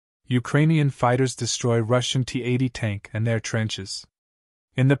Ukrainian fighters destroy Russian T-80 tank and their trenches.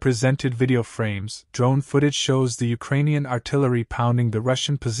 In the presented video frames, drone footage shows the Ukrainian artillery pounding the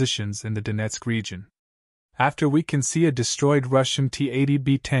Russian positions in the Donetsk region. After we can see a destroyed Russian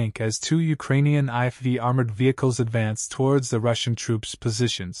T-80B tank as two Ukrainian IFV armored vehicles advance towards the Russian troops'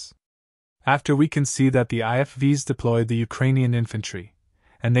 positions. After we can see that the IFVs deploy the Ukrainian infantry,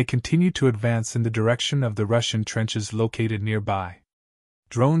 and they continue to advance in the direction of the Russian trenches located nearby.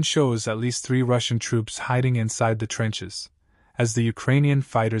 Drone shows at least 3 Russian troops hiding inside the trenches, as the Ukrainian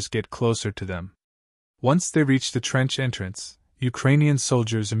fighters get closer to them. Once they reach the trench entrance, Ukrainian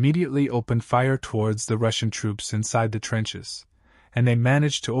soldiers immediately open fire towards the Russian troops inside the trenches, and they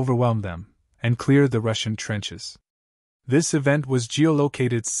manage to overwhelm them and clear the Russian trenches. This event was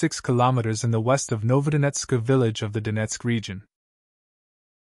geolocated 6 kilometers in the west of Novodonetsk village of the Donetsk region.